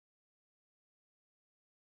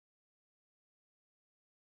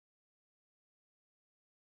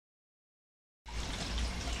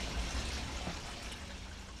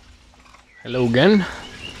Hello again.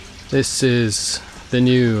 This is the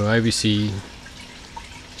new IBC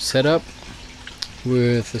setup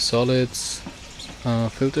with the solids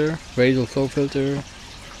filter, radial flow filter,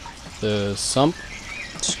 the sump,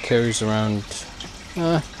 which carries around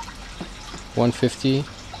 150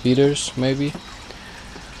 liters maybe.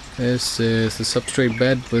 This is the substrate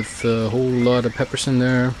bed with a whole lot of peppers in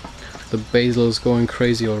there. The basil is going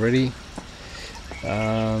crazy already.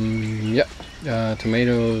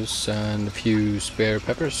 Tomatoes and a few spare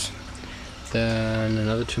peppers. Then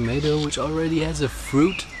another tomato which already has a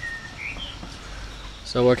fruit.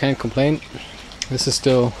 So I can't complain. This is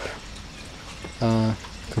still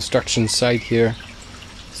construction site here.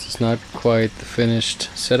 This is not quite the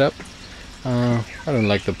finished setup. I don't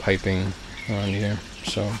like the piping around here,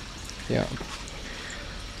 so yeah.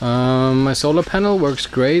 My solar panel works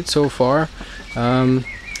great so far.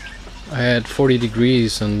 I had 40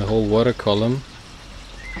 degrees on the whole water column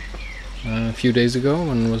a few days ago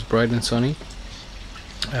when it was bright and sunny,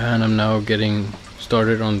 and I'm now getting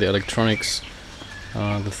started on the electronics,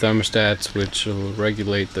 the thermostats, which will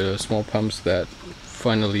regulate the small pumps that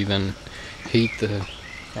finally then heat the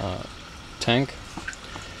tank.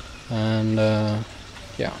 And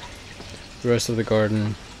yeah, the rest of the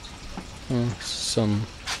garden, some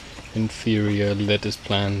inferior lettuce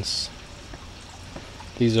plants.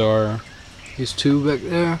 These two back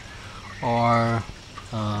there are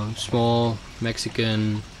small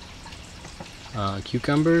Mexican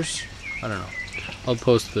cucumbers. I don't know. I'll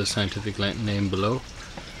post the scientific name below.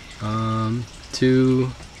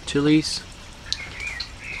 2 chilies,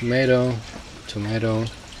 tomato,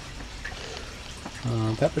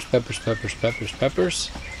 peppers,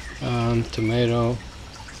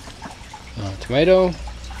 tomato,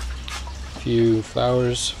 few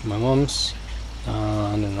flowers for my mom's,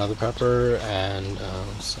 and another pepper, and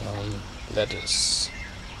some lettuce.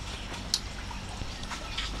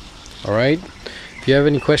 Alright, if you have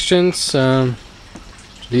any questions,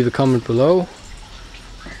 leave a comment below,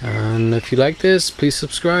 and if you like this, please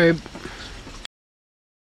subscribe.